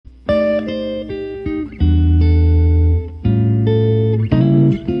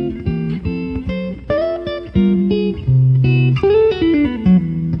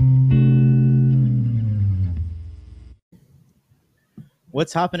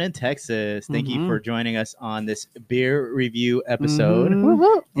what's happening in Texas? Thank you for joining us on this beer review episode.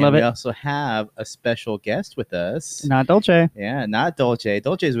 Love And we it. also have a special guest with us. Not Dolce. Yeah, not Dolce.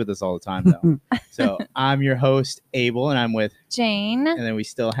 Dolce's with us all the time, though. So I'm your host, Abel, and I'm with Jane. And then we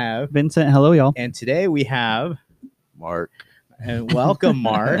still have Vincent. Hello, y'all. And today we have Mark. And welcome,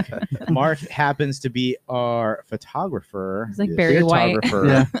 Mark. Mark happens to be our photographer. He's like very white.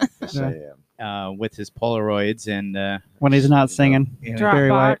 Yeah. Yes, I am. With his Polaroids and When he's not singing. Very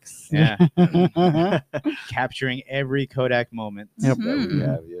white. Dropbox. yeah, capturing every Kodak moment. Yep. That we Mhm.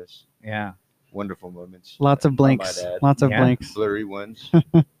 have, yes. Yeah, Wonderful moments. Lots of I blinks. might add. Lots of Yeah. blinks. Blurry ones.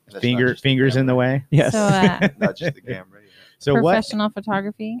 That's not just fingers in the camera. way. Yes. So, Not just the camera. So what? professional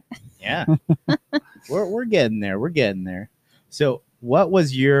photography. Yeah, we're getting there. We're getting there. So, what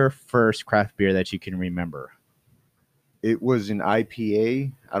was your first craft beer that you can remember? It was an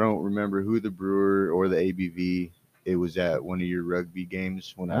IPA. I don't remember who the brewer or the ABV. It was at one of your rugby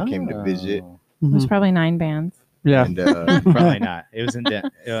games when I came to visit. Oh, It was Mhm. probably 9 bands. Yeah. And Probably not. It was in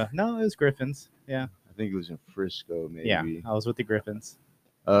no, it was Griffins. Yeah, I think it was in Frisco, maybe. yeah. I was with the Griffins.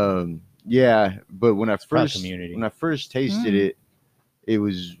 Yeah, but when I proud first community. tasted Mm. it, it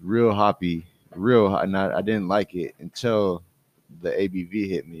was real hoppy, and I didn't like it until the ABV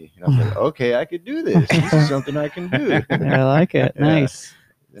hit me, and I was like, okay, I could do this. This is something I can do. I like it. Yeah. Nice.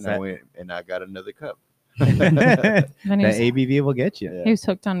 Then I went and I got another cup. The Then he was, ABV will get you. Yeah. he was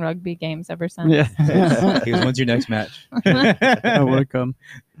hooked on rugby games ever since. Yeah. He goes, when's your next match? I would come.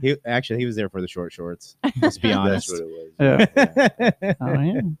 He was there for the short shorts. Let's be That's honest. what it was. Yeah. Oh,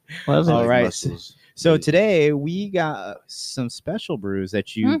 yeah. Was it? All Like right. muscles. So today we got some special brews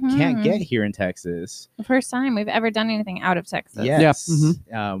that you can't Mhm. get here in Texas. The first time we've ever done anything out of Texas. Yes.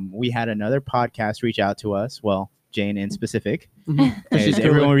 Yeah. We had another podcast reach out to us. Well, Jane in specific. Mhm. And She's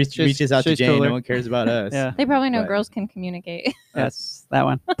everyone cooler. reaches out to she's Jane. cooler. No one cares about us. Yeah. They probably know But- girls can communicate. That's that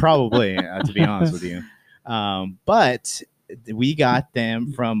one. Probably, to be honest with you. But we got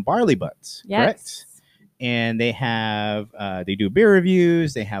them from Barley Butts, correct? Yes. And they have they do beer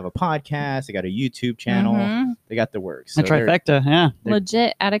reviews, they have a podcast, they got a YouTube channel, Mhm. they got the works. A trifecta. Yeah. They're-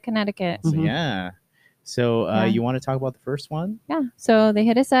 Legit out of Connecticut. So, Mhm. yeah. So Yeah. you want to talk about the first one? Yeah. So they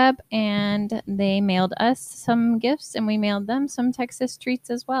hit us up and they mailed us some gifts and we mailed them some Texas treats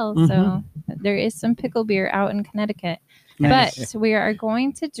as well. So there is some pickle beer out in Connecticut. Nice. But we are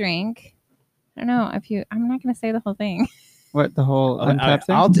going to drink. I don't know if you, I'm not going to say the whole thing. What, the whole untapped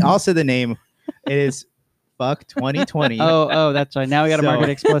thing? I'll say the name. It is Fuck 2020. Oh, that's right. Now we got to So- mark it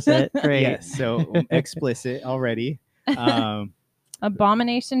explicit. Great. Yes. So explicit already.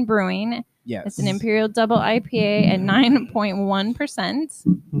 Abomination Brewing. Yes. It's an Imperial Double IPA at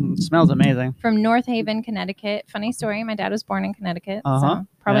 9.1% Smells amazing. from North Haven, Connecticut. Funny story. My dad was born in Connecticut. Uh-huh. So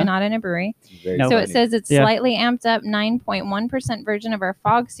probably Yeah. not in a brewery. Very No. So funny. it says it's Yeah. slightly amped up 9.1% version of our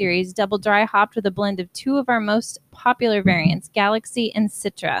Fog series, double dry hopped with a blend of 2 of our most popular variants, Galaxy and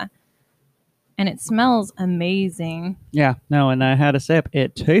Citra. And it smells amazing. Yeah. No, and I had a sip.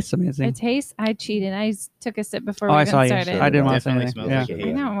 It tastes amazing. It tastes, I cheated. took a sip before Oh, we I even saw you. started. I didn't want to say Definitely anything. smells Yeah. like a I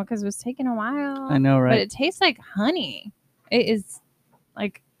haze. know, because it was taking a while. I know, But right? it tastes like honey. It is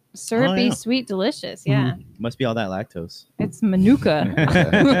like syrupy, yeah. sweet, delicious. Yeah. Must be all that lactose. It's Manuka.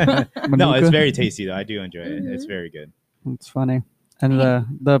 No, it's Manuka? very tasty though. I do enjoy it. It's very good. It's funny. And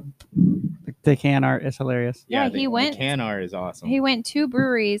the can art is hilarious. Yeah, the, he went- The can art is awesome. He went 2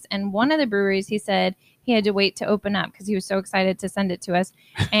 breweries, and one of the breweries he said he had to wait to open up because he was so excited to send it to us.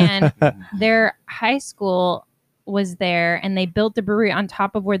 And their high school was there, and they built the brewery on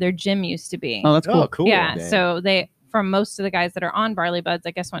top of where their gym used to be. Oh, that's cool. Oh, cool. Yeah, Dang. so they, from most of the guys that are on Barley Buds,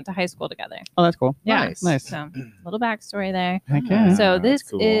 I guess went to high school together. Oh, that's cool. Yeah, Nice. Nice. So little backstory there. Heck yeah. So that's this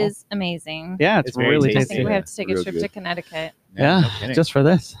cool. is amazing. Yeah, it's, It's very really I tasty. think tasty. we have to take a Real trip good. to Connecticut. Yeah, no kidding. just for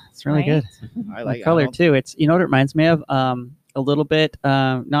this. It's really Right? good. I like The color I don't- too. It's, you know what it reminds me of? A little bit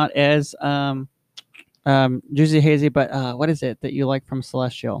not as juicy hazy, but what is it that you like from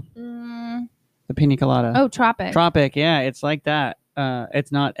Celestial? Mm, The pina colada. oh, Tropic. Tropic. Yeah, it's like that.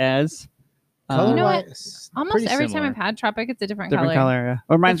 It's not as You know what? Color-wise, Almost pretty every similar. time I've had Tropic, it's a different different color. Yeah. It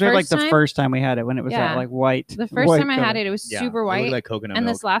reminds me of like first the time- first time we had it when it was Yeah. that like white. The first white time I had color. it, it was Yeah, super it looked white. like coconut And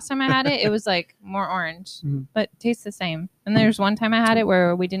milk. this last time I had it, it was like more orange, Mhm. but tastes the same. And there's one time I had it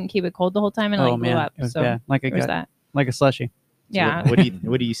where we didn't keep it cold the whole time and it Oh like blew man, up. it was So bad. Like a there's that. like a slushy. So Yeah.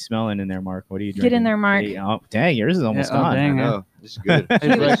 What are you smelling in there, Mark? What are you drinking? Get in there, Mark. Hey, oh, dang, yours is almost Yeah, oh, gone. I dang. know. This is good. He's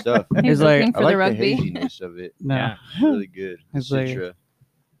Good like- stuff. He's He's like- looking I for like the rugby. the haziness of it. No. Yeah. It's really good. It's like- Citra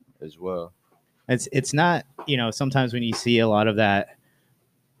as well. It's not, sometimes when you see a lot of that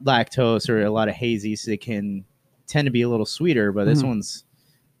lactose or a lot of hazies, it can tend to be a little sweeter, but this Mhm. one's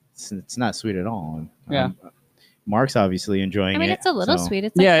it's not sweet at all. Yeah. Mark's obviously enjoying I mean, it. it's a little so- sweet.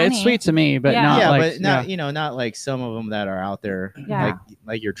 It's like Yeah, honey. it's sweet to me, but Yeah. not Yeah, like but not not like some of them that are out there, Yeah.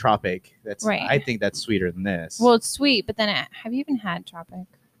 like your Tropic. That's Right. I think that's sweeter than this. Well, it's sweet, but then have you even had Tropic?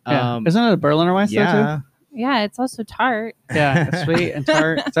 Yeah. Isn't it a Berliner Weiss though yeah, Yeah, it's also tart. too? Yeah, it's sweet and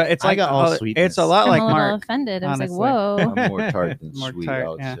tart. So it's I like got all it's sweetness. a lot I'm like a little Mark. offended. I was honestly. like, whoa. I'm more tart than More sweet, tart, I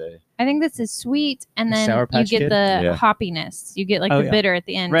would yeah. say. I think this is sweet, and then Sour you Patch get Kid? the Yeah. hoppiness. You get like Oh, the yeah. bitter at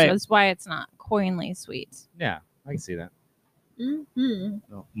the end. Right. So that's why it's not coinly sweet. yeah, I can see that. Mm-hmm.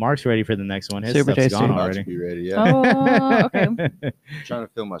 Well, Mark's ready for the next one. His Super stuff's tasty. gone I'm about already. to be ready. Yeah. Oh, okay. I'm trying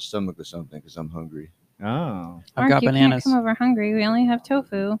to fill my stomach or something because I'm hungry. Oh, I've Mark, got you bananas. can't come over hungry. We only have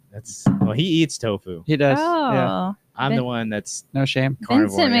tofu. that's well. He eats tofu. He does. Oh, Yeah, I'm the Vin- one that's no shame. carnivore.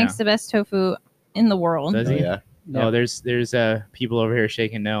 Vincent yeah. makes the best tofu in the world. Does Oh, he? yeah. Yeah. Oh, there's people over here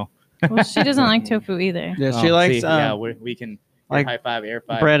shaking no. Well, she doesn't like tofu either. Yeah, Oh, she likes see, yeah, we can like high five, air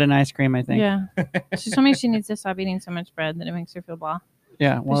five. bread and ice cream. I think. Yeah. She told me she needs to stop eating so much bread that it makes her feel blah.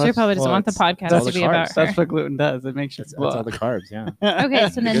 Yeah. Well, Well, she that's, probably doesn't well, want the it's- podcast that's to the be about carbs. her. that's what gluten does. It makes you. That's all the carbs. Yeah. Okay,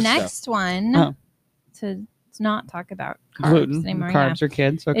 so the Good next one Oh. to not talk about carbs gluten. anymore Carbs are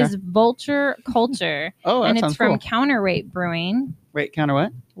kids. Okay. is Vulture Culture. Oh, that And it's sounds from cool. Counterweight Brewing. Wait, counter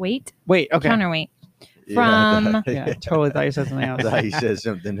what? Wait, Wait. Okay. Counterweight. Yeah, From- Yeah, I totally thought you said something I else. thought you said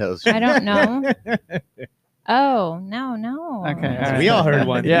something else. I don't know. Oh, no. Okay, all We right. all heard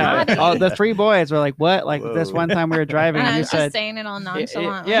one. Yeah, Naughty. all the three boys were like, "What?" Like this Whoa. one time we were driving, And and I you was just said, saying it all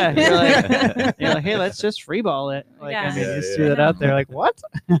nonchalant. yeah, you're like, "Hey, let's just freeball it." Like, I Yeah. mean, Yeah, just yeah. threw that out there. Like, what?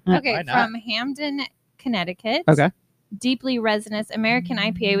 Okay, Why not? from Hamden, Connecticut. Okay. Deeply resinous American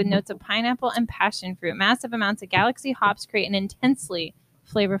IPA with notes of pineapple and passion fruit. Massive amounts of Galaxy hops create an intensely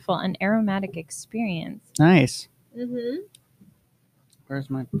flavorful and aromatic experience. Nice. Mm-hmm. Where's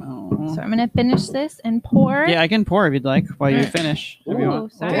my phone? So I'm gonna finish this and pour. Yeah, I can pour if you'd like while you Alright. finish. If you Ooh,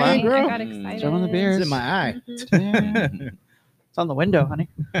 want. sorry, wow. I girl. got Mm. excited. Some of the beers. It's in my eye. It's on the window, honey.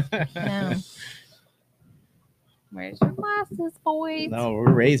 No. Where's your glasses, boys? No,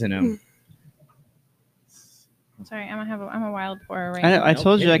 we're raising him. Sorry, I'm a wild pourer right I know. now. I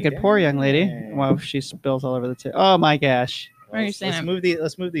told you I kidding. could pour, young lady. Dang. Wow, she spills all over the table. Oh my gosh. What are you saying?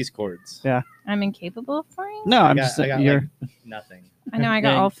 Let's move these cords. Yeah. I'm incapable of pouring. No, I'm got- just I got, you're. Nothing. I know I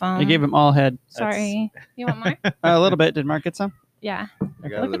got Yeah, all foam. You gave him all head. Sorry. You want more? A little bit. Did Mark get some? Yeah. I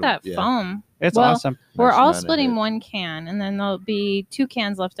got a Look little- at that yeah. foam. It's Well, awesome. We're Nice all amount of splitting it. one can, and then there'll be 2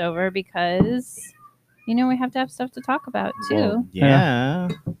 cans left over because, we have to have stuff to talk about too. Well, yeah.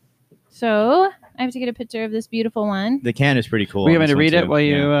 So I have to get a picture of this beautiful one. The can is pretty cool. Will you on want me this to read one,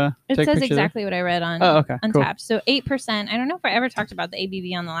 it too. while you It take a says picture there? exactly what I read on Oh, okay. Cool. Untapped. So 8%. I don't know if I ever talked about the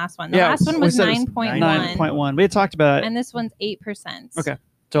ABV on the last one. The Yeah, last one we was said it was 9.1, 9.1. We had talked about it. and this one's 8%. Okay.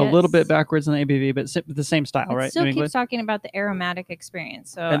 So a little Yes. bit backwards in the ABV, but the same style, It right? still New keeps England. talking about the aromatic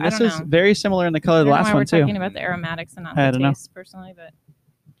experience. So And I this don't is know. very similar in the color I of the don't know last why we're one too. talking about the aromatics and not I the don't know. taste personally, but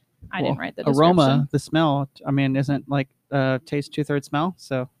I Well, didn't write the aroma, description. the smell. I mean, isn't like taste 2/3 smell?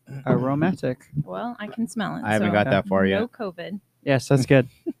 So aromatic. Well, I can smell it. I haven't so got that far no yet. COVID. Yes, that's good.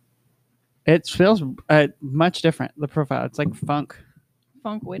 It feels much different. The profile. It's like funk.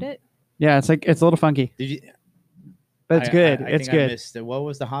 Funk with it. Yeah, it's a little funky, Did you? but it's good. I It's think I good. missed it. What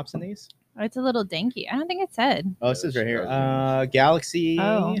was the hops in these? Oh, it's a little danky. I don't think it said. Oh, it says right here. Galaxy.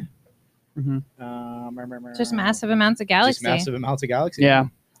 Oh. Just massive amounts of Galaxy. Just massive amounts of Galaxy. Yeah, it's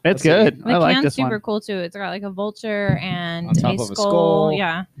Let's see. good. The I like can's this super one. cool too. It's got like a vulture and On top a of a skull. skull.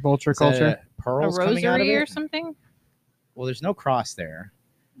 Yeah, Vulture Is that culture. a pearls coming out of rosary or it? something. Well, there's no cross there.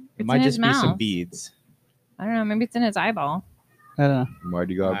 It It's might in his just be some mouth. beads. I don't know. Maybe it's in his eyeball. I don't know.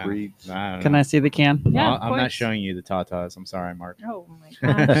 Mardi Gras breeds. I don't Can know. I see the can? Yeah, of I'm not course. showing you the tatas. I'm sorry, Mark. Oh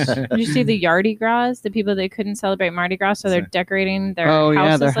my gosh! Did you see the Yardi Gras? The people that couldn't celebrate Mardi Gras, so they're decorating their Oh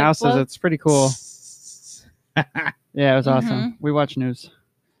houses yeah, their like houses. floats? It's pretty cool. Yeah, it was awesome. Mhm. We watch news.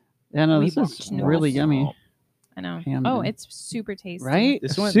 Yeah, no, We this is watch news. really yummy, I know. Hamden. Oh, it's super tasty. right?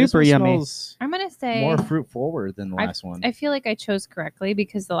 This one, super yummy. smells I'm gonna say more fruit forward than the last one. I feel like I chose correctly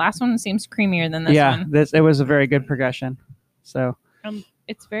because the last one seems creamier than this Yeah, one. it was a very good progression. So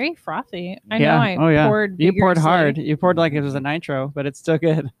It's very frothy. I yeah, know I oh yeah, poured you poured vigorously. hard. You poured like it was a nitro, but it's still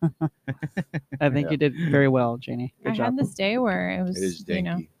good. I think Yeah. you did very well, Janie. I Good job. had this day where it was, It is you danky.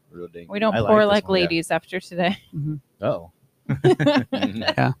 know, Real danky. we don't I like pour this like one, yeah. ladies after today. Oh,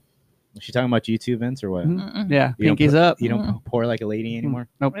 Mhm. was she talking about you two, Vince, or what? Mhm. Mm-mm. Yeah, You don't pinkies put- up. You don't pour like a lady anymore.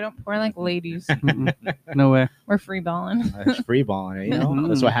 Nope. We don't pour like ladies. Mm-mm. No way. We're free balling, That's free balling it. You know, Mhm.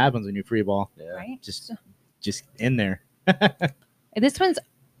 that's what happens when you free ball. Yeah. right? Just in there. This one's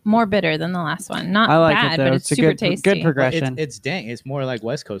more bitter than the last one. Not I like bad, it though. but It's it's a super good, tasty. good progression. It's dang. It's more like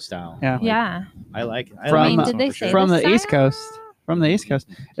West Coast style. Yeah. Like, Yeah. I like. I From- like I mean, this did one they for say sure. From the the East style? Coast. from the East Coast.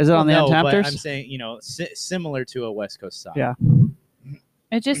 Is it on the no, but Untappers? I'm saying, similar to a West Coast style. Yeah.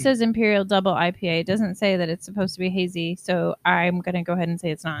 It just says Imperial Double IPA. It doesn't say that it's supposed to be hazy, so I'm gonna go ahead and say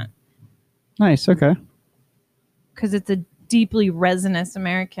it's not Nice. Okay. because it's a deeply resinous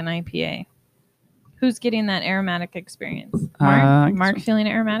American IPA. Who's getting that aromatic experience? I guess Mark so. feeling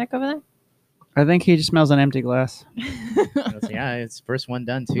aromatic over I think he just smells an empty glass. there? Yeah, it's first one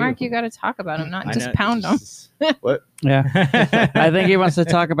done too. Mark, you got to talk about him, not I just know, pound him. What? Yeah. I think he wants to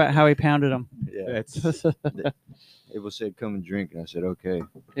talk about how he pounded him. Yeah. That's, Abel said, "Come and drink," and I said, "Okay."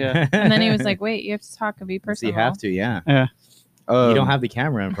 Yeah. And then he was like, "Wait, you have to talk and be so personal." you have to, yeah. Yeah. You don't have the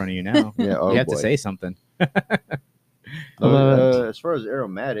camera in front of you now. Yeah. Oh, you have boy. to say something. As far as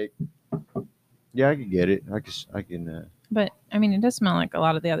aromatic, yeah, I can get it. I can. But I mean, it does smell like a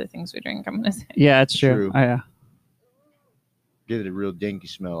lot of the other things we drink. I'm gonna say. Yeah, it's true. True. Oh, yeah. Get a real danky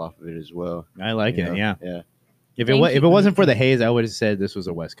smell off of it as well. I like you it. know? Yeah. Yeah. If Thank it you. wasn't for the haze, I would have said this was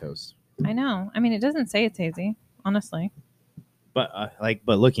a West Coast. I know. I mean, it doesn't say it's hazy, honestly. But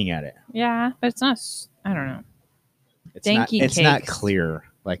but looking at it, Yeah, but it's not. I don't know. it's not Danky it's not cakes. clear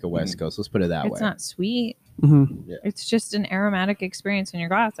like a West Coast. Let's put it that It's way. not sweet. hmm It's just an aromatic experience in your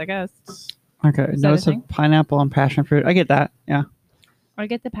glass, I guess. Okay. Is that Notice a of thing? pineapple and passion fruit. I get that. Yeah. I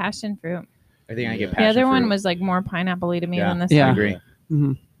get the passion fruit. I think I get The The passion other one fruit. was like more pineapple-y to me Yeah. than this Yeah. I one. agree.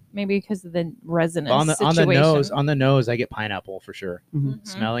 hmm Maybe because of the resinous on the situation. on the nose, I get pineapple for sure. Mhm.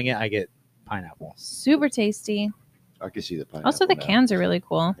 Smelling it, I get pineapple. Super tasty. I can see the pineapple. Also, the now. cans are really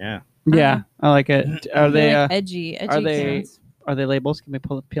cool. Yeah. Yeah. I like it. Are They're they? like edgy are they- cans. Are they labels? Can we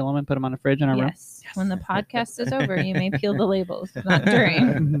peel them and put them on the fridge in our room? Yes. When the podcast is over, you may peel the labels, not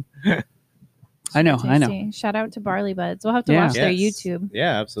during. Mhm. I know. I know. Tasty. Shout out to Barley Buds. We'll have to Yeah. watch their Yes. YouTube.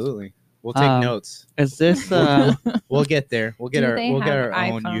 Yeah, absolutely. We'll take notes. Is this? We'll get there. We'll get Do our they own have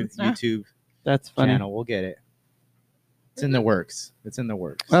iPhones now? YouTube That's funny. channel. We'll get it. It's in the works. It's in the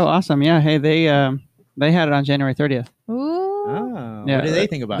works. Oh, awesome! Yeah. Hey, they had it on January 30th. Ooh. Oh, Yeah, what do they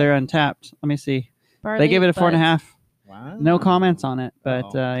think about They're it? Untapped. Let me see. Barley They gave it a 4.5. Buds. Wow. No comments on it, but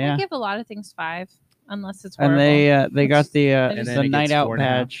Oh. yeah. I give a lot of things 5, unless it's horrible. And they got the And then the it night gets out 4.5.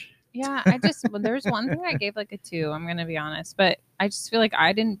 badge. Yeah, well, there's one thing I gave like a 2. I'm gonna be honest, but I just feel like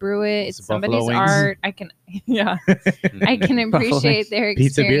I didn't brew it. It's It's Buffalo somebody's wings. art. I can, yeah, I can Buffalo appreciate wings. their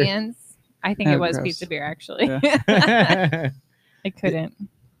Pizza beer. experience. I think Oh, it was gross. pizza beer actually. Yeah. I couldn't.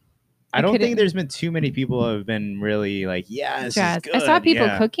 I don't couldn't- think there's been too many people who have been really like, yeah, this Jazz. is I good. saw people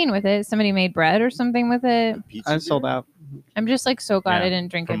yeah. cooking with it. Somebody made bread or something with it. Pizza I sold beer? out. I'm just like so glad Yeah, I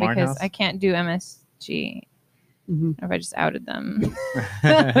didn't drink from it Martin because House? I can't do MSG. Mhm. Or if I just outed them.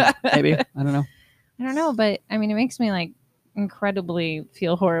 Maybe I don't know. I don't know, but I mean, it makes me like incredibly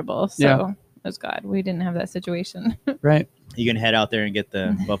feel horrible. So, Yeah. that's God. We didn't have that situation. Right. You can head out there and get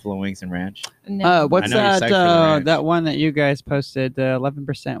the buffalo wings and ranch. No. What's I know you're psyched that? for the ranch. That one that you guys posted, the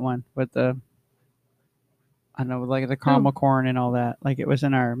 11% one with the, I don't know, like the caramel corn and all that. Like it was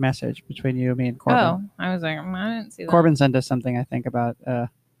in our message between you, me, and Corbin. Oh, I was like, I didn't see that. Corbin sent us something, I think, about the.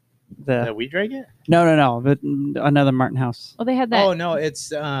 That we drank it? No, but another Martin House. Well, they had that. Oh no,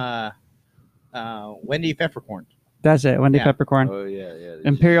 it's Wendy peppercorn. That's it. Wendy Yeah. Peppercorn. Oh yeah, yeah. they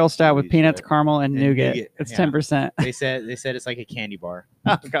Imperial just stout with released peanuts, that. caramel, and And nougat. nougat, It's yeah. 10%. They said it's like a candy bar.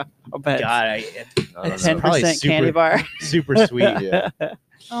 Oh God, I'll bet. God, I A don't ten- know. 10% candy super- bar. super sweet. Yeah.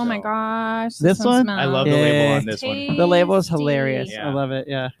 Oh my So- gosh. This one? I love the label Yeah. on this one. The label is hilarious. Tasty. Yeah. I love it.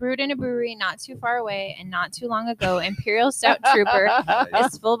 Yeah. Brewed in a brewery not too far away and not too long ago, Imperial Stout Trooper.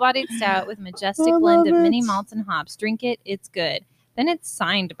 This full-bodied stout with majestic I blend of love mini it. malts and hops. Drink it, it's good. Then it's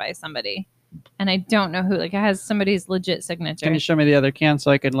signed by somebody, and I don't know who. Like it has somebody's legit signature. Can you show me the other can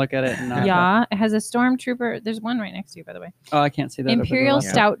so I can look at it? And Yeah, it has a Stormtrooper. There's one right next to you, by the way. Oh, I can't see that. over the Imperial left.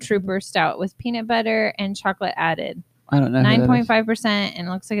 Yeah. Stout Trooper Stout with peanut butter and chocolate added. I don't know. who that is. 9.5%, and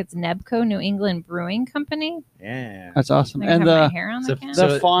it looks like it's Nebco New England Brewing Company. Yeah. That's awesome. Like I And have my the hair on so- the can. so-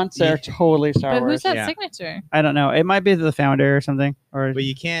 the fonts are totally Star But Wars. who's that Yeah. signature? I don't know. It might be the founder or something. Or But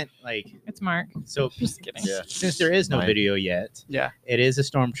you can't like It's Mark. so Just kidding. Yeah. since there is no Mine. video yet, yeah. it is a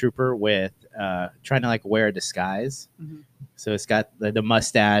stormtrooper with trying to like wear a disguise. Mhm. So it's got the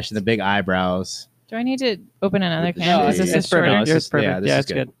mustache and the big eyebrows. Do I need to open another With the can? No, Because this it's is perfect. shorter. No, it's perfect. Yeah, this Yeah, is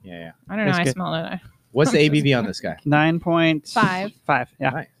it's good. Yeah, yeah. I don't know. It's I good. smelled it. What's the ABV on this guy? 9.5. 5. Yeah.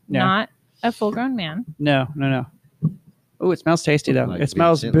 Nice. Yeah. Not a full-grown man. No. Oh, it smells tasty though. Like it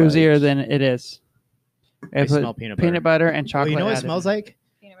smells Vincent boozier likes. than it is. I It put smell peanut butter. peanut butter and Oh, chocolate. you know what it added. smells like?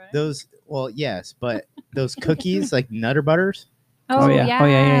 Peanut butter. Those. Well, yes, but those cookies like Nutter Butters. Oh, yeah. yeah. Oh,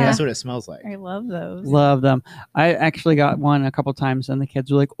 yeah. That's what it smells like. I love those. Love them. I actually got one a couple times, and the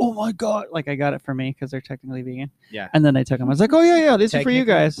kids were like, "Oh my god!" Like I got it for me because they're technically vegan. Yeah. And then they took them. I was like, "Oh yeah, these are for you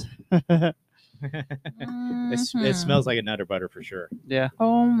guys." It Mhm. smells like a Nutter Butter for sure. Yeah,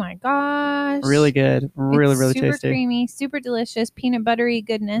 Oh my gosh. really good, really It's really super tasty. creamy, super delicious, peanut buttery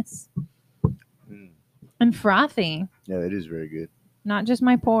goodness, Mm. and frothy. Yeah, it is very good. Not just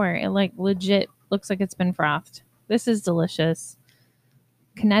my pour. It like legit looks like it's been frothed. This is delicious.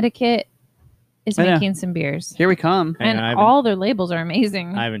 Connecticut is I know. making some beers. Here we come. Hang And on, I haven't- all their labels are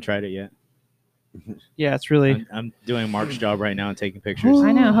amazing. I haven't tried it yet. Yeah, it's really I'm doing Mark's job right now and taking pictures.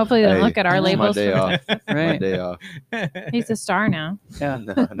 I know. Hopefully they don't Hey, look at our it's labels. My day off. My right. day off. He's a star now. Yeah,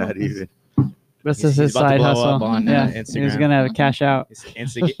 No, not even. this He's is his about to side blow hustle. up on, yeah, Instagram. he's gonna have a cash out. He's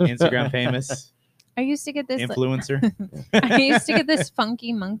Instagram famous I used to get this. influencer. I used to get this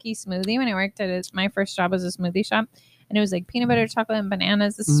funky monkey smoothie when I worked at my first job was a smoothie shop, and it was like peanut butter, chocolate, and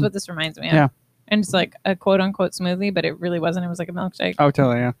bananas. This is Mhm. what this reminds me of. Yeah. And it's like a quote unquote smoothie, but it really wasn't. It was like a milkshake. Oh,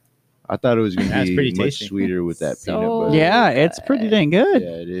 totally. Yeah, I thought it was gonna That's be pretty much tasty. sweeter with that So- peanut butter. yeah, it's pretty dang good. Yeah,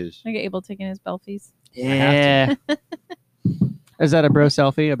 it is. I get Abel taking his belfies. Yeah. Is that a bro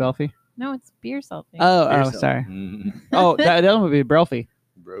selfie? A belfie? No, it's beer selfie. Oh, Beer oh, selfie. sorry. Mm, Oh, that one would be Brofy.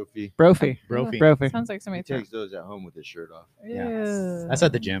 Brophy. Brofy. Brophy. Brofy. Sounds like He somebody. takes those at home with his shirt off. Yeah. That's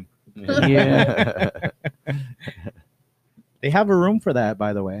at the gym. Yeah. They have a room for that,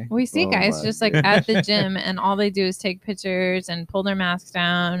 by the way. We see Oh guys my just like at the gym, and all they do is take pictures and pull their masks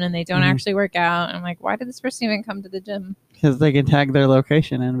down, and they don't Mhm. actually work out. I'm like, why did this person even come to the gym? Because they can tag their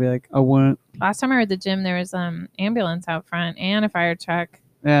location and be like, I wouldn't. Last time I was at the gym, there was ambulance out front and a fire truck,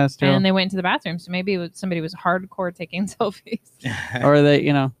 Yeah, that's true. and they went into the bathroom. So maybe somebody was hardcore taking selfies. Or they,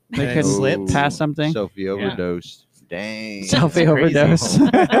 you know, they They couldn't slipped. pass something. Sophie overdosed. Dang. Selfie crazy. overdose.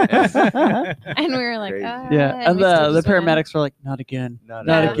 And we were like, Crazy. yeah, and we still the just went in. paramedics were like, not again. Not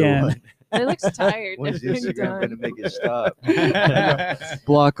Not another again. one. They looked tired. When's They're Instagram done. gonna make it stop?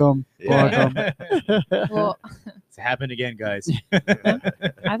 Block them. Block Yeah. them. Well, It's happened again, guys. I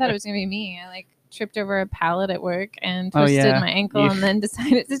thought it was gonna be me. I like tripped over a pallet at work and Oh, twisted yeah. my ankle, You- and then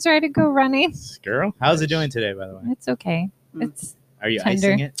decided to try to go running. Girl, how's it doing today, by the way? It's okay. Mm. It's Are you Tender.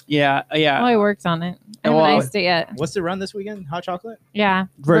 icing it? Yeah, yeah. well, I worked on it. I haven't Well, iced it yet. What's the run this weekend? Hot chocolate? Yeah,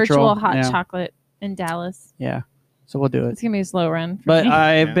 Virtual, hot yeah. chocolate in Dallas. Yeah. So we'll do it. It's gonna be a slow run. For But me.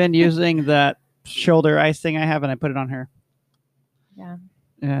 I've Yeah. been using that shoulder ice thing I have, and I put it on her. Yeah.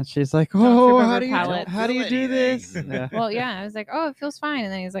 Yeah, she's like, Don't "Oh, trip how over do you pallets. how do you do this?" Yeah. Well, yeah, I was like, oh, it feels fine,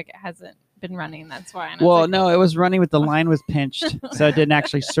 and then he's like, it hasn't been running. That's why. And I was Well, like, no, it was running with the line was pinched, so it didn't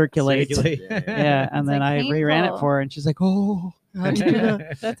actually circulate. Yeah, and It's, then like, I reran it painful. for her, and she's like, "Oh, how do you do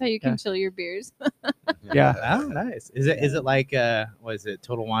that?" That's how you can Yeah. chill your beers. Yeah. Oh, nice. Is it like what is it,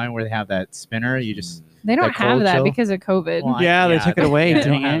 Total Wine, where they have that spinner? You just They don't That have cold that chill? because of COVID. Well, Yeah, they took it away, They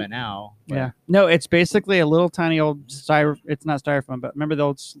don't dang have it. it now. but- Yeah. No, it's basically a little tiny old styrofoam. It's not styrofoam, but remember the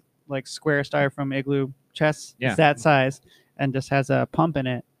old like square styrofoam igloo chest? Yeah. It's that size, and just has a pump in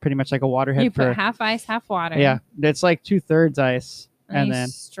it, pretty much like a water head You for. put half ice, half water. Yeah, it's like 2/3 ice, and, and you then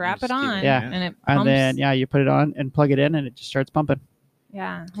strap Just it keep it- on. Yeah. and it and pumps. then yeah, you put it on and plug it in, and it just starts pumping.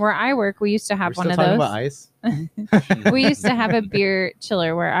 Yeah, where I work, we used to We're have still one of talking those. about ice. We used to have a beer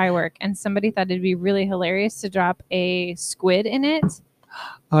chiller where I work, and somebody thought it'd be really hilarious to drop a squid in it.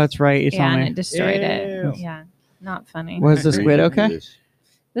 Oh, that's right. You Yeah, told and me. it destroyed Ew. it. Yeah, not funny. Was the squid okay? Yes.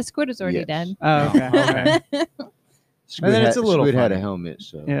 The squid was already Yes. dead. Oh, okay. okay. Squid, then had, it's a little Squid had a funny. helmet,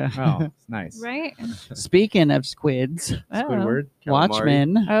 so Yeah. Oh, it's nice. Right? Speaking of squids, Oh. Squidward.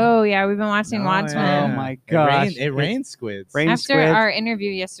 Watchmen. Oh yeah, we've been watching Oh, Watchmen. Oh yeah. my It gosh. rained squids. Rain After squid. our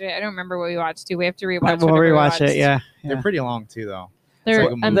interview yesterday, I don't remember what we watched. We have to rewatch. We'll whatever we rewatch watched. it. Yeah. They're yeah. pretty long too, though. They're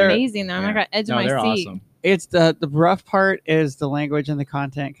It's like a movie. amazing though. I'm like Yeah. on edge No, of my they're seat. awesome. It's the rough part is the language and the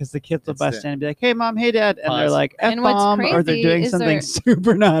content because the kids will It's bust the- in and be like, "Hey mom, hey dad," and they're Pause. like And what's F-bomb or they're crazy doing is something they're-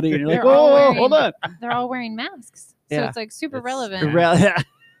 super naughty, and you're like, they're all "Oh, wearing- hold on." They're all wearing masks, so Yeah. it's like super It's- relevant. Yeah.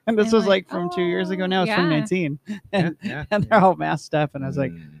 And this And was like, like from 2 years ago. Now it's yeah. 2019, and, Yeah, and they're all masked up. And I was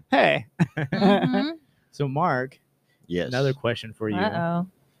like, Mm, "Hey, Mhm. So, Mark, yes. another question for you. Uh-oh.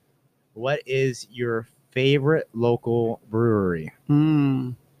 What is your favorite local brewery?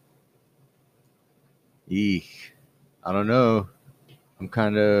 Hmm. Eek. I don't know. I'm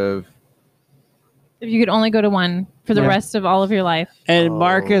kind of. If you could only go to one for the Yeah. rest of all of your life. And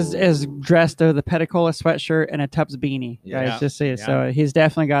Mark is Oh. dressed with a Pedicola sweatshirt and a Tubbs beanie. Yeah. Guys, just so you. Yeah. So he's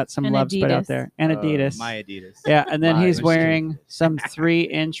definitely got some And love spread out Adidas. there, and Adidas. My Adidas. Yeah, and then My he's Adidas. wearing some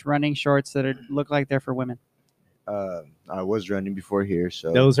 3-inch running shorts that look like they're for women. I was running before here,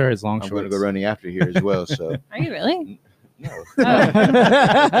 so Those are his long I'm going shorts. to go running after here as well. So Are you really? no.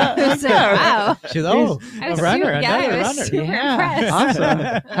 I was like, wow. She's I a was runner, super- yeah, I another was runner. super Yeah, impressed.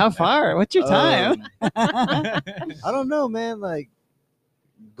 awesome. How far? What's your time? I don't know, man. Like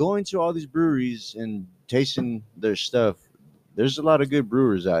going to all these breweries and tasting their stuff. There's a lot of good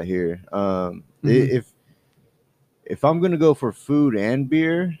brewers out here. Mhm. If I'm gonna go for food and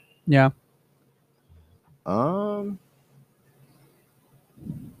beer, Yeah.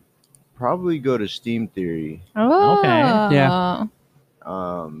 probably go to Steam Theory. Oh, Yeah.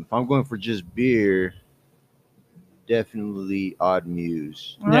 If I'm going for just beer, definitely Odd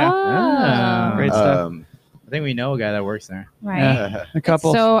Muse. Yeah. Oh. Great stuff. I think we know a guy that works there. Right. A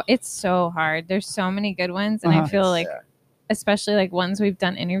couple. It's so hard. There's so many good ones, and I Uh-huh. feel like, especially like ones we've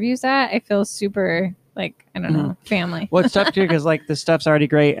done interviews at, I feel super like I don't know, family. Well, it's tough too because like the stuff's already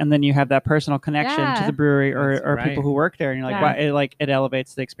great, and then you have that personal connection to Yeah. the brewery or, That's or right. people who work there, and you're like, Yeah. wow, it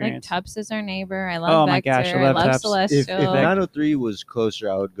elevates the Like experience. Tubbs is our neighbor. I love Oh my Vector. gosh, I love Tubbs. If Celestial. 903 was closer,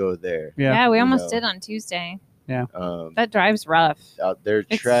 I would go there. Yeah, we You almost know. did on Tuesday. Um, That drive's rough. out there,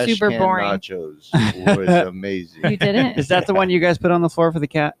 It's trash super can boring. nachos was amazing. You didn't? Is that the one you guys put on the floor for the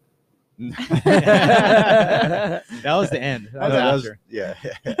cat? That was the end. That was That was- after. yeah.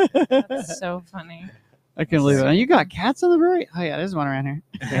 That's so funny. I can't believe it. And you got cats on the brewery? Oh yeah, there's one around here.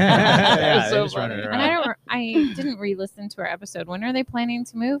 Yeah, So they just running funny. around. And I didn't re-listen to our episode. When are they planning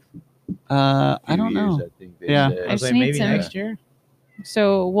to move? I Few don't know. years, I think they Yeah. said. I was just like, need maybe some- next year.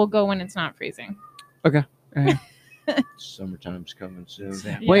 So we'll go when it's not freezing. Summertime's coming soon.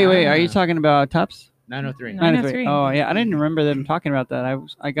 Wait, Yeah. are you talking about Tubbs? 903. 903. Oh yeah, I didn't remember them talking about that.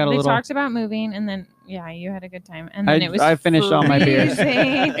 I got a They little. talked about moving, and then you had a good time, and then it was I finished all my beers.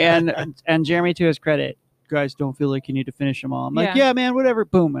 freezing. and Jeremy, to his credit, guys don't feel like you need to finish them all. I'm like, Yeah. yeah, man, whatever.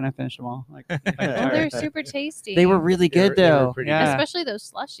 Boom, and I finished them all. Like, Well, sorry. they're super tasty. They were really They were- good they were though. pretty Yeah. especially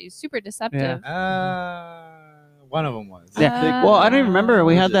those slushies, super deceptive. One of them was. Yeah. Well, I don't even remember.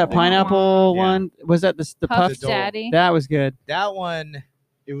 We Was had it that the- pineapple Yeah. one. Was that the Puff puff? Adult. Daddy. That was good. That one,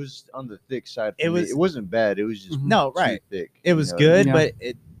 It was on the thick side. It For me. was- It wasn't bad. It was just Mhm. No, too right. thick. it you was know? good, Yeah. but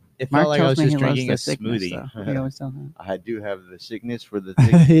it felt Mark like I tells was me just he loves drinking the a thickness, smoothie. though. He always tells me. I do have the sickness for the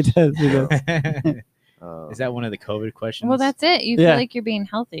thick. He does. He does. Is that one of the COVID questions? Well, that's it. You Yeah. feel like you're being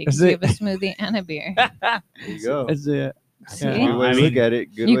healthy because Is you it- have a smoothie and a beer. There you go. That's it. See? Yeah. Good way I to mean, look at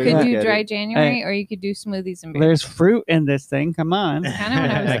it. Good You way to could look do at dry it. January, or you could do smoothies and beers. There's fruit in this thing. Come on. kind of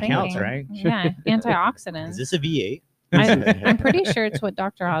what I was That thinking. counts, right? Yeah, antioxidants. Is this a V8? I'm pretty sure it's what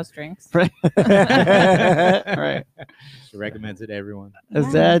Dr. Oz drinks. Right. She recommends it to everyone.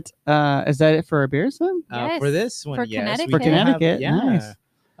 Is Yeah. that it for our beers then? For Yes, this one, for yes. Connecticut. we For do have- Connecticut, yeah. nice.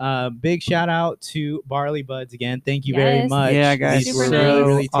 Big shout out to Barley Buds again. Thank you very Yes. much. Yeah, guys, These super were nice. really,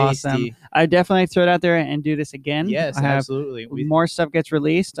 really Awesome. tasty. I definitely throw it out there and do this again. Yes, I have absolutely. more stuff gets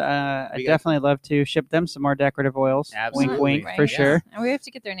released. I We got- definitely love to ship them some more decorative oils. Absolutely. Wink, wink, Right. for Yes. sure. And we have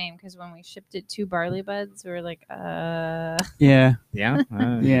to get their name because when we shipped it to Barley Buds, we were like, Yeah. Yeah. Yeah.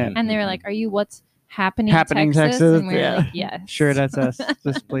 and they were like, "Are you what's happening, Happening Texas?" Texas, And we were yeah. like, "Yes, Sure, that's us.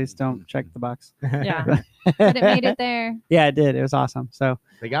 Just please don't check the box. yeah." But it made it there. Yeah, it did. It was awesome. So,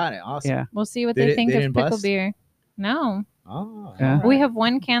 They got it. Awesome. yeah. We'll see what Did they it- think they of didn't pickle bust? beer. No, Oh, Yeah. alright. we have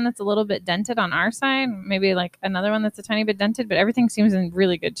one can that's a little bit dented on our side. Maybe like another one that's a tiny bit dented, but everything seems in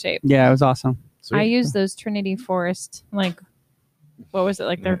really good shape. Yeah, it was awesome. Sweet. I use those Trinity Forest what was it,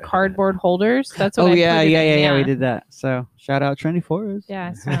 like their cardboard holders? That's what Oh, I yeah, put it yeah, in, yeah, We did that. So, shout out Trendy Forest.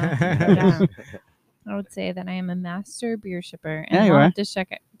 Yeah, so yeah. I would say that I am a master beer shipper, and Yeah, you we'll are. have to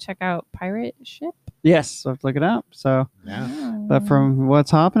check out Pirate Ship. Yes, so look it up. So, Yeah. but from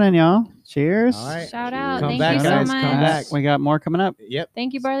what's happening, y'all, cheers. All right. Shout out, Come thank back, you so guys, much. come back. We got more coming up. Yep.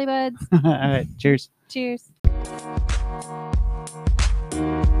 Thank you, Barley Buds. All right, cheers. Cheers.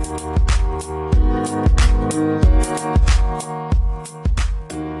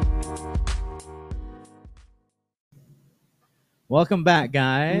 Welcome back,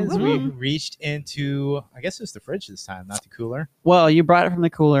 guys. Mhm. We reached into, I guess it was the fridge this time, not the cooler. Well, you brought it from the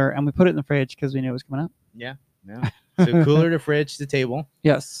cooler, and we put it in the fridge because we knew it was coming up. Yeah. So cooler to fridge to table.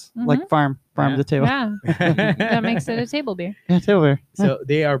 Yes, like farm Yeah. to table. Yeah, that makes it a table beer. Yeah, table beer. So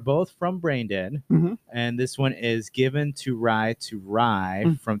they are both from Brain Dead, Mhm. and this one is Given to Rye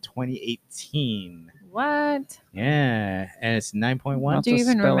Mm. from 2018. What? Yeah, and it's 9.1. Lots Do you of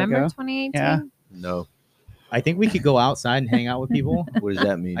even spell remember ago. 2018? Yeah. No. I think we could go outside and hang out with people. What does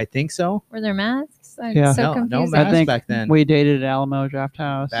that mean? I think so. Were there masks? I'm Yeah. so no confused. masks I think back then. we dated at Alamo Draft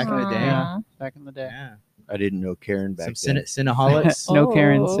House. Back in the day. Yeah, back in the day. Yeah, I didn't know Karen back some then. Cinnaholics. No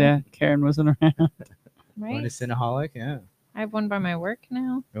Karens. Oh. Yeah, Karen wasn't around. Going Right. to Cinnaholic. Yeah. I have one by my work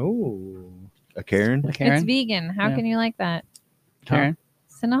now. Oh. A Karen? Karen. It's vegan. How Yeah. can you like that? Karen.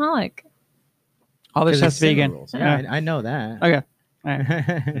 Cinnaholic. All this Because stuff's vegan. Cinnarolls. Yeah, I know that. Okay.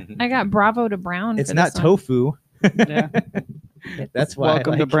 I got Bravo to Brown. It's for not this one. tofu. Yeah. That's why.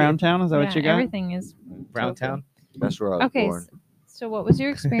 Welcome to Browntown. Is that what Yeah, you got? Everything is Browntown. That's where I was okay. born. So what was your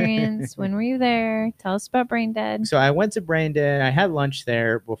experience? When were you there? Tell us about Brain Dead. So I went to Brain Dead. I had lunch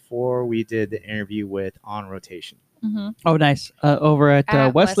there before we did the interview with On Rotation Oh, nice. Over at,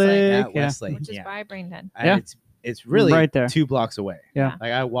 At Westlake. Westlake. at yeah. Westlake. Which is yeah. by Brain Dead. And Yeah. it's really Right there. 2 blocks away. Yeah.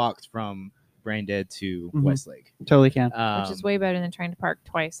 Like I walked from Brain Dead to Mhm. Westlake. Totally can. Which is way better than trying to park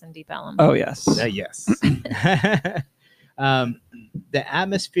twice in Deep Ellum. Oh, yes. Yes. The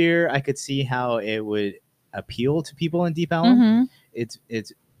atmosphere, I could see how it would appeal to people in Deep Ellum. Mhm.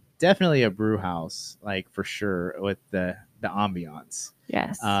 It's definitely a brew house, like for sure, with the ambiance.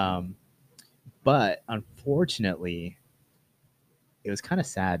 Yes. But unfortunately, it was kind of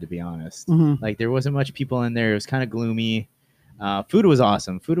sad, to be honest. Mhm. Like there wasn't much people in there. It was kind of gloomy. Food was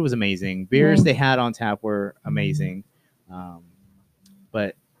awesome. Food was amazing. Beers they had on tap were amazing.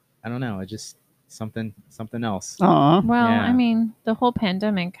 But I don't know. It just something else. Aw. well, yeah. I mean, the whole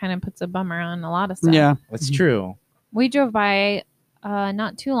pandemic kind of puts a bummer on a lot of stuff. Yeah. It's true. We drove by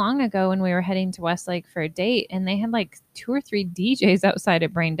not too long ago when we were heading to Westlake for a date, and they had like 2 or 3 DJs outside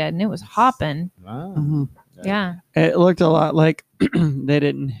at Brain Dead, and it was hopping. Wow. Mhm. Yeah. It looked a lot like they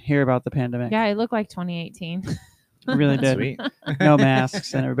didn't hear about the pandemic. Yeah, it looked like 2018. It really did. Sweet. No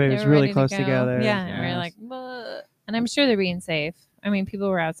masks, and everybody They was were really ready to close go. together. Yeah, and we Yes. were like, "Bleh." And I'm sure they're being safe. I mean, people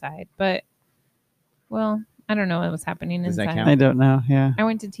were outside, but well, I don't know what was happening Does that inside. count? I don't know. Yeah. I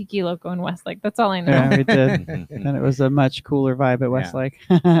went to Tiki Loco in Westlake. That's all I know. Yeah, we did. but And it was a much cooler vibe at Westlake.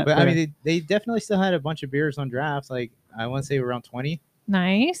 I mean, they definitely still had a bunch of beers on draft. Like I want to say around 20.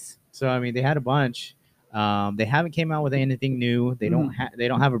 Nice. So I mean, they had a bunch. They haven't came out with anything new. They don't Mm. they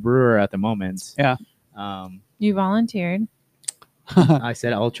don't have a brewer at the moment. Yeah. You volunteered. I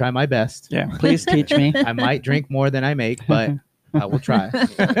said I'll try my best. Yeah. Please teach me. I might drink more than I make, but I will try.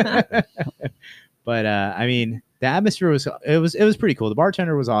 But I mean, the atmosphere was pretty cool. The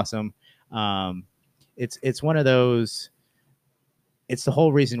bartender was awesome. It's one of those. It's the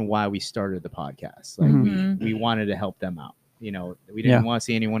whole reason why we started the podcast. Like Mhm. we wanted to help them out. You know, we didn't want to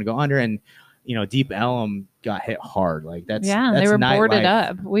see anyone go under, and you know, Deep Ellum got hit hard. Like that's They that's were boarded nightlife.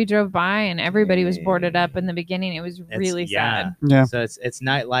 up. We drove by and everybody was boarded up in the beginning. It was It's- really yeah. sad. Yeah. So it's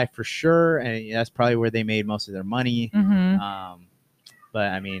nightlife for sure, and that's probably where they made most of their money. Mm-hmm.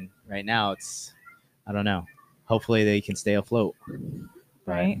 But I mean, right now it's I don't know. Hopefully they can stay afloat. But-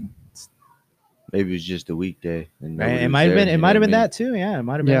 Right. Maybe it was just a weekday. And Right, nobody it was might have there, been. you It know might have what been I mean? that too. Yeah, it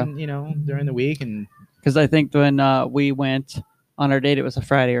might have Yeah. been. You know, during the week, and Because I think when we went on our date, it was a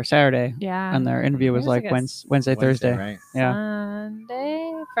Friday or Saturday, Yeah. and their interview was It was like like a Wednesday, Thursday. right? Yeah.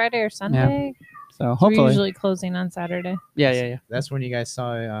 Sunday, Friday or Sunday. So We're hopefully, usually closing on Saturday. yeah. That's when you guys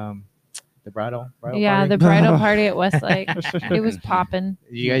saw the bridal Yeah, party? the bridal party at Westlake. It was popping.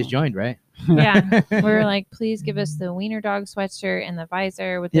 You guys joined, right? Yeah. We were like, please give us the wiener dog sweatshirt and the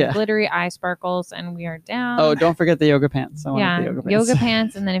visor with the Yeah. glittery eye sparkles, and we are down. Oh, don't forget the yoga pants. I wanted yeah, the yoga pants. yoga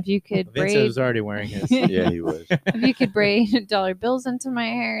pants, and then if you could Vincent braid, was already wearing his. Yeah, he was. if you could braid dollar bills into my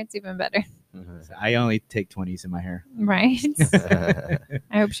hair, it's even better, I only take 20s in my hair. right?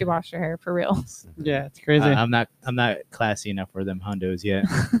 I hope she washed her hair for real. Yeah, it's crazy. I'm not classy enough for them hundos yet.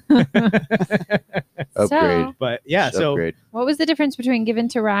 Upgrade. So, But yeah, so Upgrade. what was the difference between given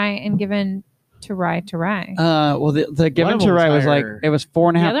to rye and given to rye? Well, the given of to them was rye was like higher. it was The other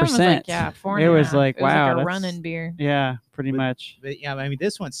one was 4.5%. like, yeah, 4. It was like, wow, a that's- running beer. Yeah, pretty But- much. but yeah, I mean,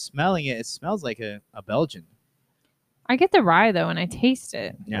 this one smelling it smells like a Belgian. I get the rye though, and I taste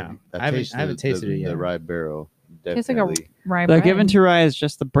it. Yeah, I haven't tasted it yet. The rye barrel. Tastes like a Definitely. rye. The bread. given to rye is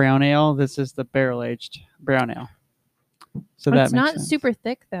just the brown ale. This is the barrel aged brown ale. So But that it's makes not sense. super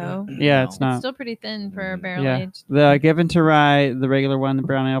thick though. Yeah, No. it's It's not. still pretty thin for a barrel Yeah. aged The given to rye, the regular one, the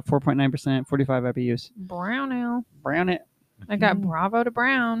brown ale, 4.9%, 45 IBUs. brown ale. Brown it. I got Bravo to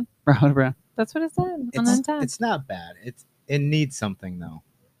Brown. Brown. That's what it said on the untapped. It's not bad. It needs something though.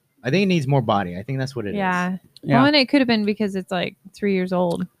 I think it needs more body. I think that's what it is. Yeah. Yeah. Well, and it could have been because it's like 3 years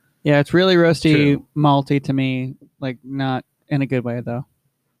old. Yeah, it's really roasty, True. malty to me. Like not in a good way though.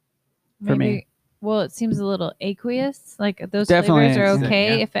 For me. Well, it seems a little aqueous. Like those Definitely. flavors are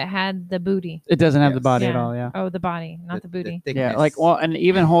okay Yeah. if it had the booty. It doesn't have the Yes. body at Yeah. all. Yeah. Oh, the body, not the booty. Yeah. Like well, and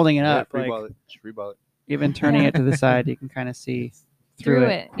even holding it Yeah, up, free like ball it. Just free ball it. even turning it to the side, you can kind of see through Through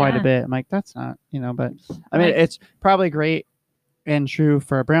it it, quite yeah. a bit. I'm like, that's not, but I mean, Like- it's probably great and true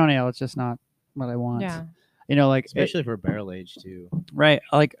for a brown ale. It's just not what I want. Yeah. Like especially for barrel age too. right,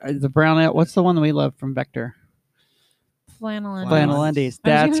 like the brown ale. What's the one that we love from Vector? Flannel and Flannel Undies. I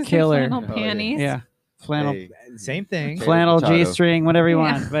was That's gonna say killer. Flannel Oh, yeah. panties. Yeah, flannel, Hey, Same thing. Okay. flannel Potato. G-string, whatever you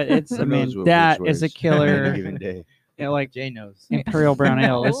Yeah. want. But it's, I who mean, knows what that which is a works killer. any given day. Like Jay knows. imperial brown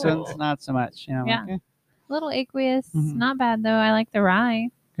ale. This Oh. one's not so much. Yeah. Like, Little aqueous. Mhm. Not bad though. I like the rye.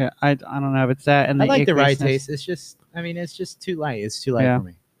 yeah. I don't know if it's that and I like the rye aqueousness. taste. It's just I mean, it's just too light. It's too light Yeah. for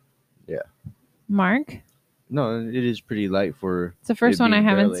me. Mark, No, it is pretty light for. it's the first it one I being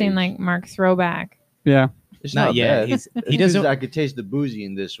haven't barrel seen aged. like Mark throwback. Yeah. It's Not not, yet. bad. He He doesn't. I could taste the boozy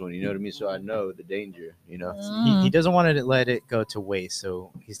in this one. You know what I mean? So I know the danger. You know. He doesn't want to let it go to waste,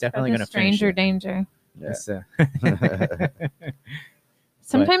 so he's definitely Like going a to finish stranger it. danger. Yeah. It's,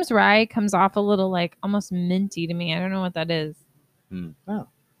 Sometimes rye comes off a little like almost minty to me. I don't know what that is. Oh.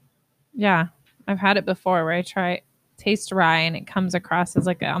 Yeah, I've had it before where I taste rye and it comes across as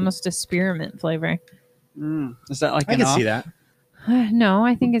like almost a spearmint flavor. Is that like I an can off? see that. No,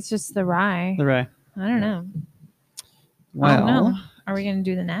 I think it's just the rye. The rye. I don't know. Well, no. Are we gonna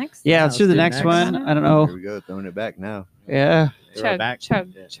do the next? yeah, Yeah, let's do the next one. I don't Here know. we go, throwing it back now. Yeah. Throw it Chug, back. chug,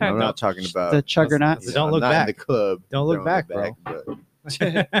 Yeah. chug. I'm not talking about The Chuggernauts. So don't I'm look not back. in the club. Don't look throwing it back, but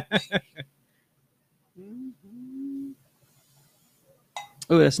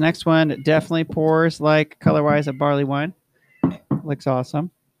Ooh, this next one definitely pours like color-wise a barley wine. Looks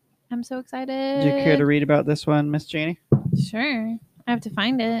awesome. I'm so excited. Do you care to read about this one, Miss Janie? Sure. I have to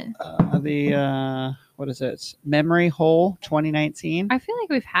find it. What is it? Memory Hole 2019. I feel like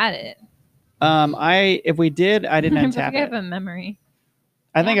we've had it. If we did, I didn't I untap think I have it. a memory.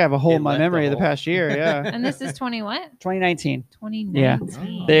 I think I have a hole It in my left a memory of the hole. past year. Yeah, And this is 20 what? 2019.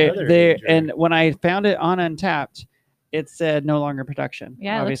 2019. Oh. They Another they danger. and when I found it on Untapped, it said no longer production.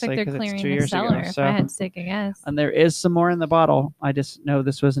 Yeah, it looks like obviously, they're 'cause it's clearing 2 the years cellar. ago. If So, I had to take a guess. and there is some more in the bottle. I just know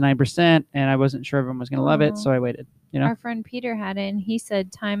this was 9%, and I wasn't sure everyone was going to love it, Oh. so I waited. You know, Our friend Peter had it, and he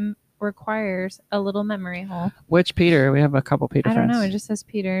said time requires a little memory hole. which Peter? We have a couple Peter I don't friends. know. It just says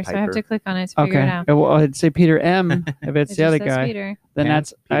Peter, so I have Piper. to click on it to figure okay. it out. Well, I'd say Peter M. If it's It the other just says guy, Peter. then Pam?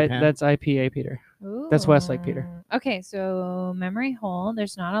 that's Peter Pan? that's IPA Peter. That's Westlake Peter. Ooh. Okay, so memory hole.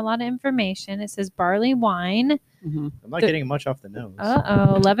 There's not a lot of information. It says barley wine. Mm-hmm. I'm not The- getting much off the nose.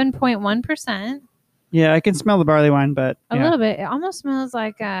 11.1%. Yeah, I can smell the barley wine, but A yeah. little bit. It almost smells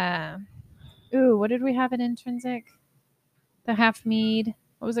like ooh, what did we have in intrinsic? The half mead.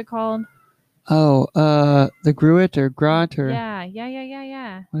 What was it called? Oh, the Gruit or Grot or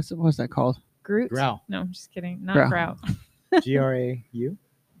Yeah. what's that called? Groot. Grau. No, I'm just kidding. Not Grau. grout.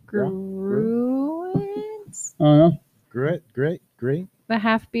 Grau. Gruit. Oh no. Great. The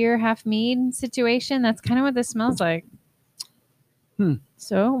half beer, half mead situation. That's kind of what this smells like.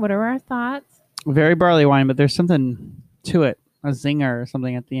 So, what are our thoughts? Very barley wine, but there's something to it, a zinger or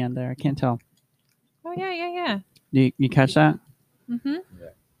something at the end there. I can't tell. Oh yeah. You catch that? Mm-hmm.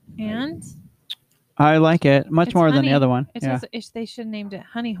 And I like it much It's more than honey. the other one. it Yeah, says they should have named it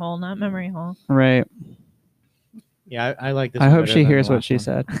honey hole, not memory hole. right. Yeah, I like this. I one hope better she than hears the what last she one.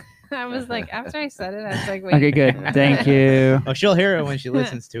 said. I was like, after I said it, I was like, wait. Okay, good. Thank you. Oh, she'll hear it when she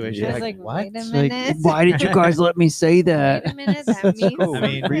listens to it. She's I was like, like, "What?" wait a It's like, minute. why did you guys let me say that? Wait a minute. That means cool. I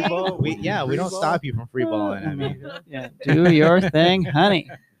mean, Free something. ball? we don't stop you from free balling. I mean, Yeah, do your thing, honey.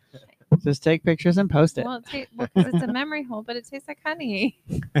 Just take pictures and post it. Well, because it's a memory hole, but it tastes like honey.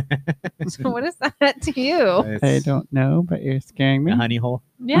 So what is that to you? I it's don't know, but you're scaring me. a honey hole.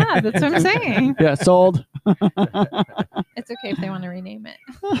 Yeah, that's what I'm saying. Yeah, sold. It's okay if they want to rename it.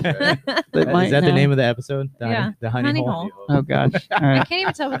 They might Is that the now. name of the episode? Yeah, The honey, honey hole. hole. Oh gosh. All I right. can't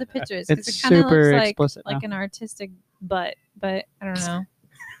even tell with the pictures because It's it kind of super looks like explicit now. an artistic butt, but I don't know.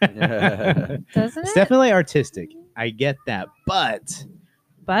 But Doesn't It's it? definitely artistic. I get that, but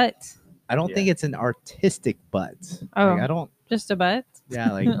Butt. I don't think it's an artistic butt. Oh. Like, I don't. Just a butt.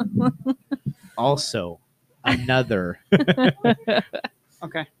 Yeah, like also another.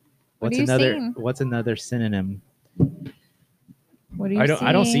 Okay. What What's are you another? seeing? What's another synonym? What do you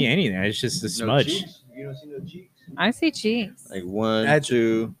I don't see see? anything. It's just a smudge. You don't see no cheeks. I see cheeks. Like one, That's-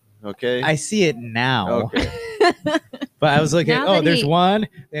 2. Okay. I see it now, Okay. but I was looking. Now Oh, that there's he- one,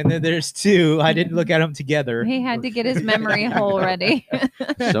 and then there's two. I didn't look at them together. He had to get his memory hole ready.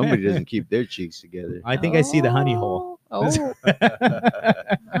 Somebody doesn't keep their cheeks together. I think I see the honey hole. Oh,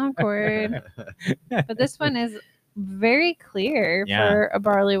 awkward. But this one is very clear Yeah. for a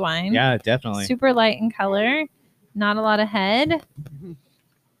barley wine. Yeah, definitely. Super light in color. Not a lot of head.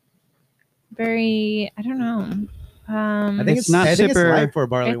 Very, I don't know. I think It's it's not I think it's super- light for a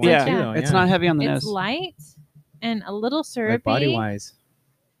barley It's wine Yeah, too. Though, it's not heavy on the it's nose. light and a little syrupy. like body wise,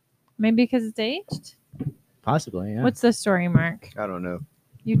 Maybe because it's aged. possibly. Yeah, What's the story, Mark? I don't know.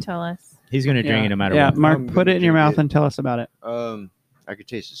 You tell us. he's gonna drink Yeah. it no matter Yeah, what. Mark, I'm put gonna it in your drink mouth it. and tell us about it. I could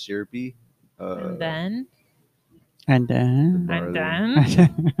taste the syrupy. And then, And then. Barley.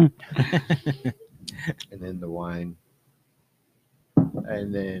 and and then the wine.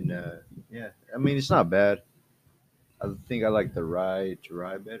 And then yeah, I mean it's not bad. I think I like the rye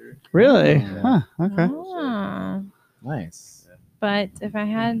better. Really? Yeah. Huh, okay. Oh. Nice. But if I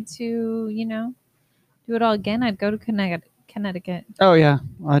had to, do do it all again, I'd go to Connecticut. Oh yeah,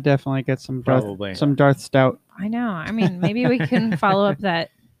 I definitely get some Probably. Darth Stout. I know. I mean, maybe we can follow up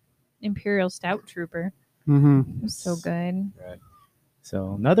that Imperial Stout Trooper. Mm-hmm. It was so good.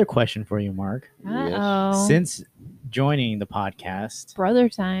 So another question for you, Mark. Yes. Uh-oh. Since joining the podcast, Brother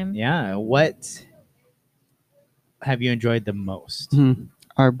time. yeah, what have you enjoyed the most?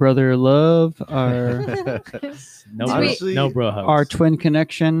 Our brother love, our No, Did Honestly, no bro hugs. our twin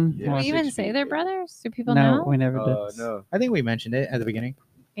connection. Yeah. Do we Well, even 6 say feet. they're brothers? Do people no, know? we never did. No. I think we mentioned it at the beginning.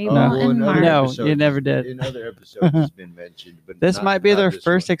 Abel No. and in other Mark. No, episodes- you never did. In other episodes, it's been mentioned, but This not- might be not their this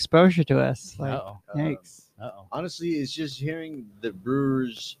first one. exposure to us. Like, Uh-oh. yikes. Uh-oh. Honestly, it's just hearing the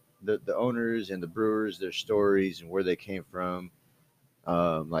brewers, the owners and the brewers, their stories and where they came from.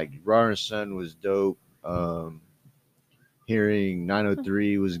 Like Raw and Son was dope. Hearing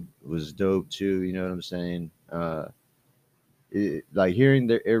 903 was dope too. You know what I'm saying? Like hearing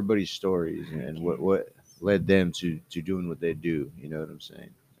everybody's stories and what led them to doing what they do. You know what I'm saying?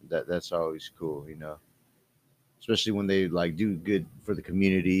 That's always cool. You know, especially when they like do good for the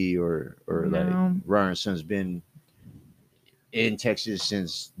community or like No. Raw and Son's been in Texas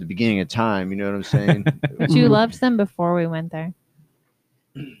since the beginning of time. You know what I'm saying? But you loved them before we went there.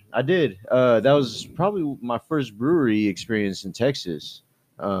 I did. That was probably my first brewery experience in Texas.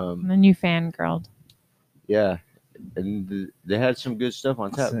 And then you fangirled. Yeah, and they had some good stuff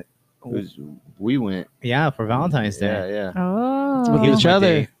on tap. We went. Yeah, for Valentine's Day. Yeah, yeah. Oh. With He was each my other.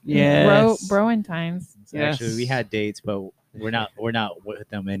 date. Yes. Broentines. So actually, we Yes. had dates, but we're not with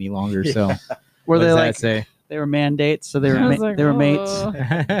them any longer. So Were what they does like that say? they were mandates, so they were I was like, they were mates. "Oh."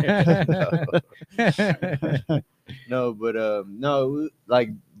 No, but no, like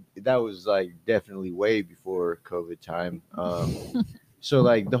that was like definitely way before COVID time. So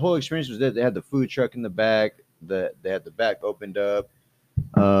like the whole experience was that they had the food truck in the back, they had the back opened up.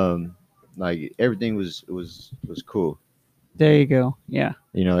 Like everything was cool. There you go. Yeah.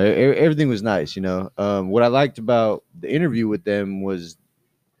 You know, everything was nice. You know, what I liked about the interview with them was,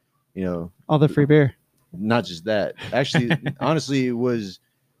 you know, All the free beer. not just that. Actually, honestly, it was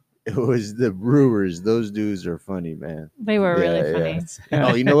the brewers. Those dudes are funny, man. They were Yeah, really yeah. funny. Yeah.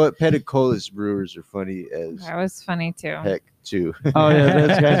 Oh, you know what? Pedicolis brewers are funny as That was funny too. heck too. Oh yeah,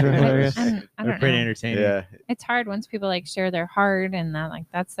 those guys were hilarious. And I They're don't pretty know. entertaining. Yeah, It's hard once people like share their heart and that like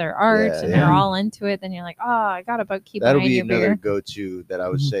that's their art Yeah, and yeah. they're all into it. Then you're like, oh, I gotta keep that'll buying be your another beer. go-to that I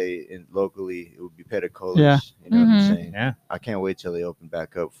would Mhm. say in locally. It would be Pedicolis. Yeah. You know what Mhm. I'm saying? Yeah. I can't wait till they open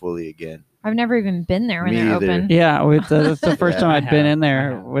back up fully again. I've never even been there when Me they're either. open. Yeah, that's the first Yeah, time I I'd been have. in I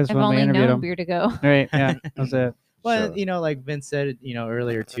there have. was I've when we only interviewed known them. beer to go. Right. Yeah. That was it. Well, So- you know, like Vince said, you know,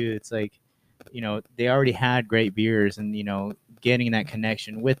 earlier too, it's like, you know, they already had great beers, and you know, getting that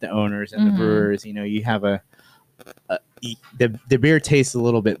connection with the owners and Mhm. the brewers, you know, you have the beer tastes a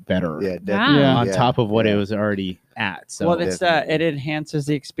little bit better Yeah, definitely. Yeah. on Yeah, top of what yeah. it was already at. So Well, it's that definitely. it enhances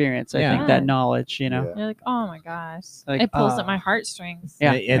the experience. I Yeah. think that knowledge, you know. Yeah. You're like, oh my gosh. Like, it pulls at ah. my heartstrings.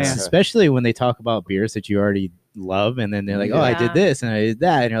 Yeah, it's yeah. especially when they talk about beers that you already love, and then they're like, "Oh, I Yeah. did this and I did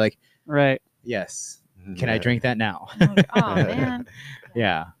that," and you're like, Right. "Yes, can I Yeah. drink that now?" I'm like, oh man.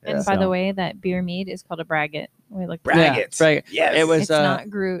 Yeah. And Yeah. by the So- way, that beer mead is called a braggot. We looked Braggot. Braggot. Yes. It was It's not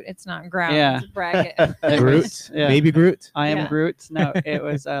Groot. It's not Ground. yeah. It's Braggot. it Groot. was- yeah. Baby Groot. I am Yeah. Groot. No, it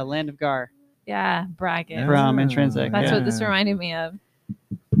was Land of Gar. yeah, Braggot. From Ah. Intrinsic, That's yeah. what this reminded me of.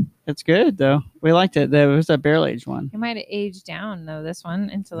 It's good though. We liked it. There was a barrel aged one. It might have aged down though. This one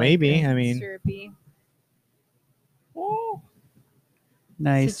into like Maybe, the I mean- syrupy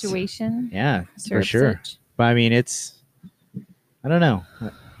Nice. situation. Yeah, for Syrup sure. sitch. But I mean, it's. I don't know.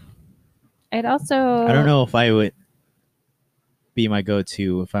 It also I don't know if I would be my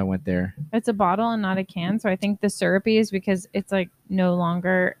go-to if I went there. It's a bottle and not a can, so I think the syrupy is because it's like no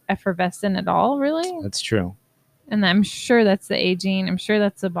longer effervescent at all, really. That's true. And I'm sure that's the aging. I'm sure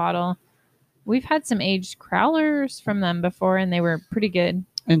that's the bottle. We've had some aged crowlers from them before, and they were pretty good.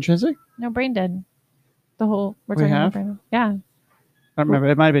 Intrinsic? No, Brain Dead. The whole We talking have? about Brain Dead. Yeah, I don't remember.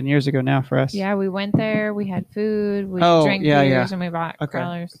 It might have been years ago now for us. yeah. We went there. We had food. We Oh, drank yeah, beers, yeah. and we bought Okay.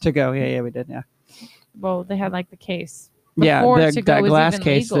 crowlers. To go. Yeah, we did. Yeah. Well, they had like the case. Yeah. Before The, to go that was glass even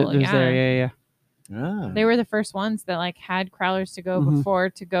case legal, that was yeah. there. Yeah. Ah. They were the first ones that like had crowlers to go Mhm. before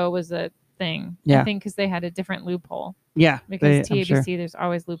to go was a thing. Yeah. I think because they had a different loophole. Yeah. Because I'm TABC, sure. there's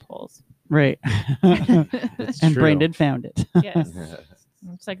always loopholes. Right. It's and true. Brandon found it. Yes.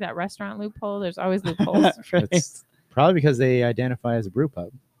 It's like that restaurant loophole. There's always loopholes. Right. It's probably because they identify as a brew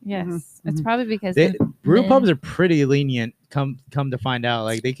pub. Yes. Mhm, It's mhm. probably because They, the brew men- pubs are pretty lenient. Come to find out,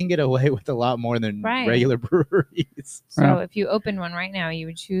 like they can get away with a lot more than Right. regular breweries. So Wow. if you open one right now, you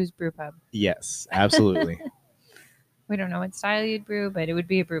would choose brew pub. Yes, absolutely. We don't know what style you'd brew, but it would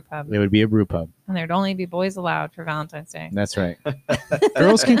be a brew pub. It would be a brew pub. And there'd only be boys allowed for Valentine's Day. That's right.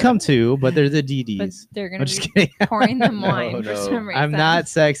 Girls can come too, but they're the But DDs. they're I'm going just to be kidding. pouring them No, wine for no. some reason. I'm not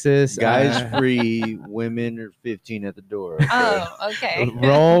sexist. Guys free, women are 15 at the door. Okay? Oh, okay.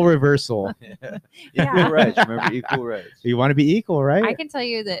 Role reversal. Yeah. Equal rights. Remember, equal rights. You want to be equal, right? I can tell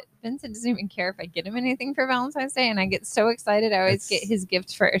you that Vincent doesn't even care if I get him anything for Valentine's Day, and I get so excited. I always get his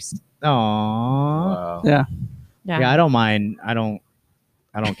gift first. Aww. Wow. Yeah. Yeah, I don't mind. I don't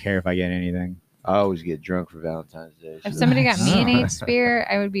care if I get anything. I always get drunk for Valentine's Day. If so- somebody got me an Oh. H beer,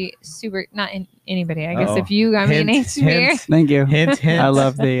 I would be super. Not in anybody. I guess Uh-oh. if you got me an H Hint, beer, hint. Thank you. Hint, hint. I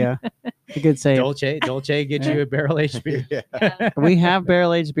love the good save. Dolce. Get you a barrel aged beer. Yeah. We have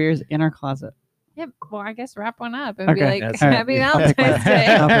barrel aged beers in our closet. yeah. Well, I guess wrap one up and be Okay. like, That's right. "Happy I'll pick Valentine's one. Day."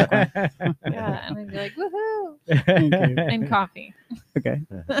 I'll pick one. Yeah, and I'd be like, "Woohoo!" you. and coffee. Okay.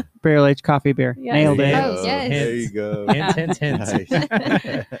 Barrel aged coffee beer. Yes. Nailed There it. you Oh, go. yes. There you go. Hint, hint, hint.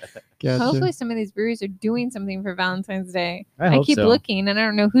 Nice. Gotcha. Hopefully, some of these breweries are doing something for Valentine's Day. I I hope keep so. looking, and I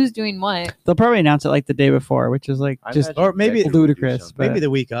don't know who's doing what. They'll probably announce it like the day before, which is like I just imagine or maybe Texas would do ludicrous, something. but- Maybe the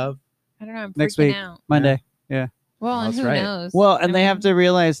week of. I don't know. I'm Next freaking week. out. Monday. Well, and That's who right. knows? Well, and I they have mean, to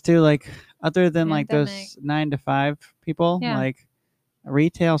realize too, like other than like those Pandemic. 9 to 5 people, Yeah. like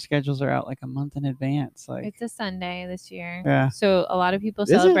retail schedules are out like a month in advance. Like It's a Sunday this year. Yeah. So a lot of people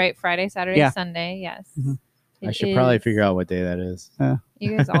Is it? celebrate Friday, Saturday, Yeah. Sunday. Yes. Mhm. I should probably figure out what day that is.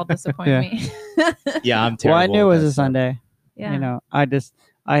 You guys all disappoint Yeah. me. Yeah, I'm well, terrible. I knew it at was that a stuff. Sunday. yeah. You know, I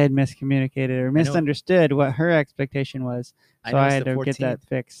had miscommunicated or misunderstood what her expectation was, so know I it's had the to get that 14th.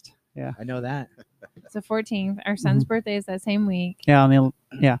 fixed. Yeah. I know that. It's the 14th. Our son's birthday is that same week. Yeah.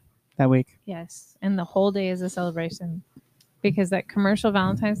 That week. Yes. And the whole day is a celebration because that commercial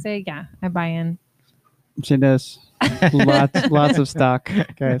Valentine's Day, yeah, I buy in. She does. lots of stock,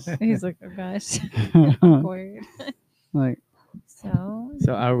 guys. He's like, oh gosh, like, awkward. So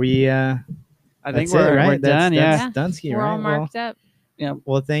So are we? I think that's we're, it, right? we're done. Yeah. That's Dunsky, we're right? all marked up.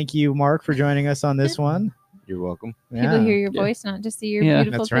 Well, thank you, Mark, for joining us on this one. You're welcome. People hear your Yeah. voice, not just see your Yeah.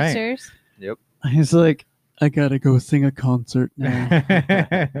 beautiful That's right. pictures. He's like, I gotta go sing a concert now.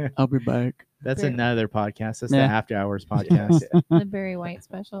 That's I'll be back. another podcast. That's Yeah. the After Hours podcast. The Barry White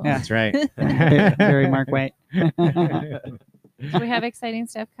special. Yeah. That's right. Barry Mark White. So we have exciting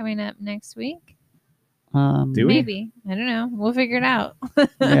stuff coming up next week. Do we? Maybe. I don't know. We'll figure it out.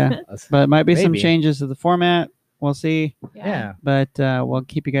 Yeah, but it might be some Maybe. changes to the format. We'll see, Yeah. but we'll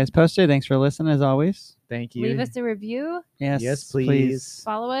keep you guys posted. Thanks for listening, as always. Thank you. Leave us a review. Yes, Yes, please.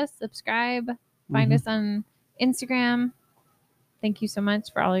 Follow us. Subscribe. Find Mhm. us on Instagram. Thank you so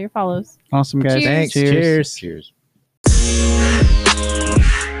much for all your follows. Awesome, guys. Cheers. Thanks. Cheers. Cheers.